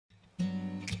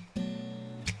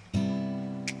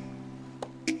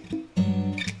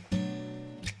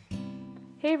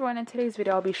Hey everyone, in today's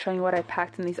video I'll be showing you what I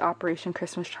packed in these Operation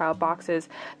Christmas Child boxes.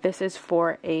 This is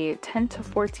for a 10 to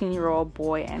 14-year-old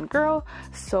boy and girl,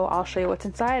 so I'll show you what's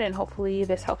inside and hopefully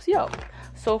this helps you out.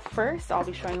 So first I'll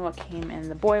be showing you what came in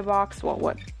the boy box,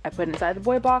 what I put inside the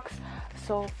boy box.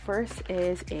 So first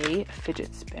is a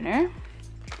fidget spinner.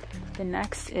 The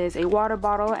next is a water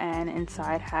bottle and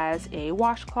inside has a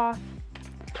washcloth.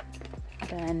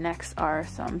 Then next are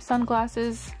some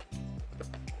sunglasses.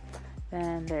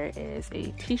 Then there is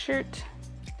a t-shirt,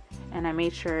 and I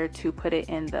made sure to put it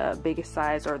in the biggest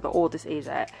size or the oldest age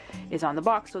that is on the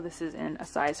box, so this is in a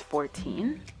size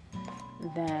 14.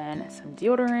 Then some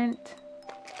deodorant,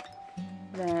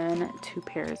 then 2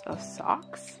 pairs of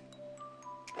socks,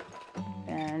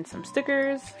 then some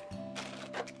stickers,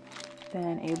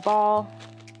 then a ball,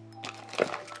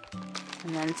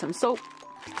 and then some soap,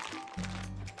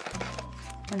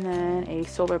 and then a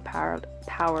solar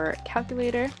power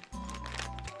calculator.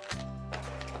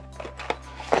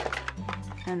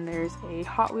 And there's a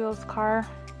Hot Wheels car,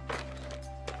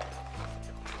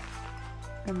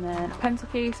 and then a pencil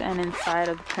case, and inside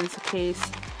of the pencil case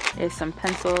is some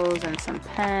pencils and some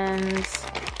pens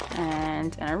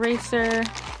and an eraser,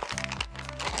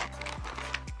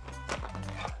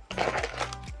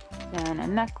 then a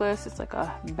necklace. It's like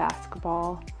a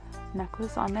basketball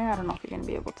necklace on there. I don't know if you're gonna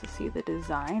be able to see the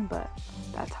design, but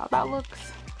that's how that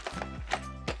looks.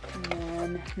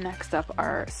 And then next up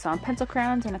are some pencil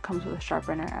crayons, and it comes with a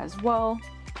sharpener as well.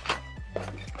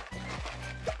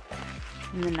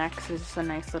 And the next is just a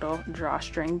nice little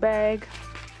drawstring bag.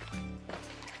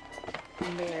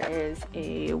 And there is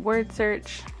a word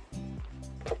search.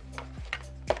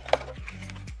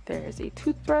 There's a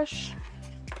toothbrush.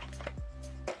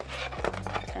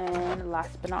 And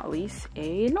last but not least,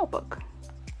 a notebook.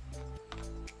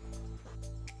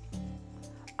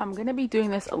 I'm gonna be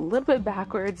doing this a little bit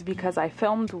backwards because I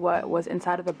filmed what was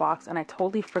inside of the box and I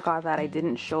totally forgot that I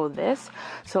didn't show this.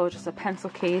 So just a pencil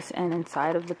case, and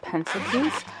inside of the pencil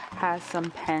case has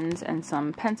some pens and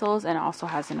some pencils, and it also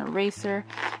has an eraser.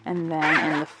 And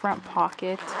then in the front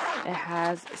pocket it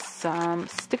has some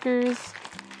stickers,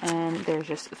 and there's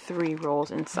just 3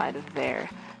 rolls inside of there.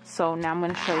 So now I'm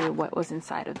going to show you what was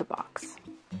inside of the box.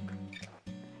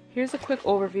 Here's a quick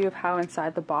overview of how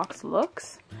inside the box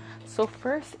looks. So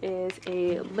first is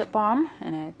a lip balm,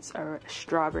 and it's a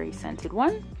strawberry scented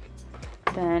one.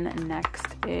 Then next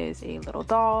is a little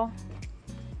doll.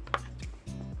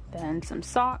 Then some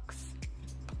socks.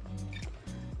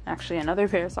 Actually another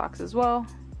pair of socks as well.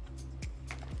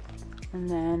 And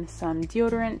then some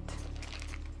deodorant.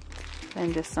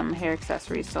 Then just some hair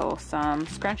accessories, so some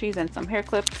scrunchies and some hair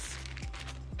clips.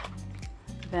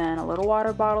 Then a little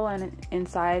water bottle, and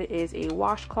inside is a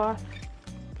washcloth.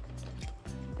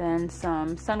 Then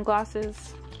some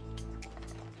sunglasses,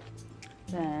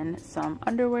 then some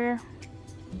underwear,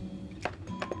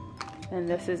 and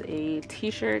this is a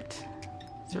t-shirt.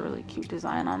 It's a really cute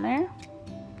design on there,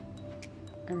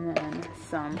 and then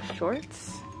some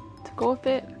shorts to go with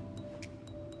it.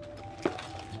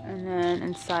 And then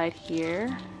inside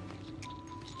here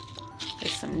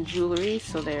there's some jewelry,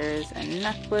 so there's a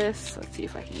necklace. Let's see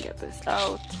if I can get this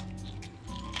out.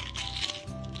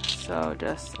 So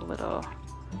just a little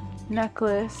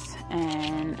necklace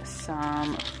and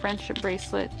some friendship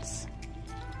bracelets,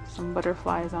 some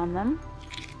butterflies on them.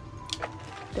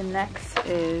 The next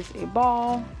is a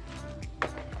ball,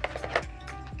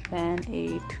 then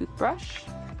a toothbrush,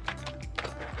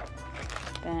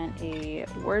 then a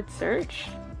word search.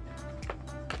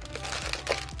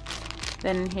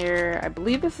 Then here, I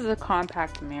believe this is a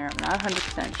compact mirror. I'm not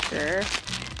 100%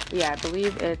 sure. Yeah, I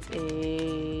believe it's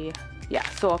a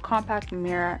so a compact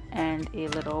mirror and a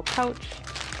little pouch.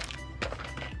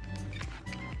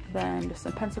 Then just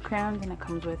some pencil crayons, and it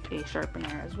comes with a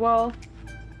sharpener as well.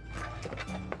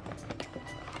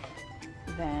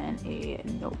 Then a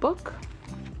notebook.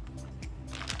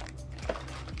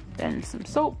 Then some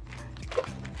soap.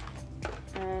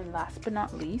 And last but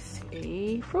not least,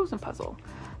 a Frozen puzzle.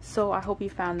 So I hope you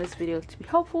found this video to be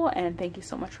helpful, and thank you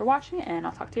so much for watching, and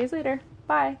I'll talk to you guys later.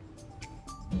 Bye!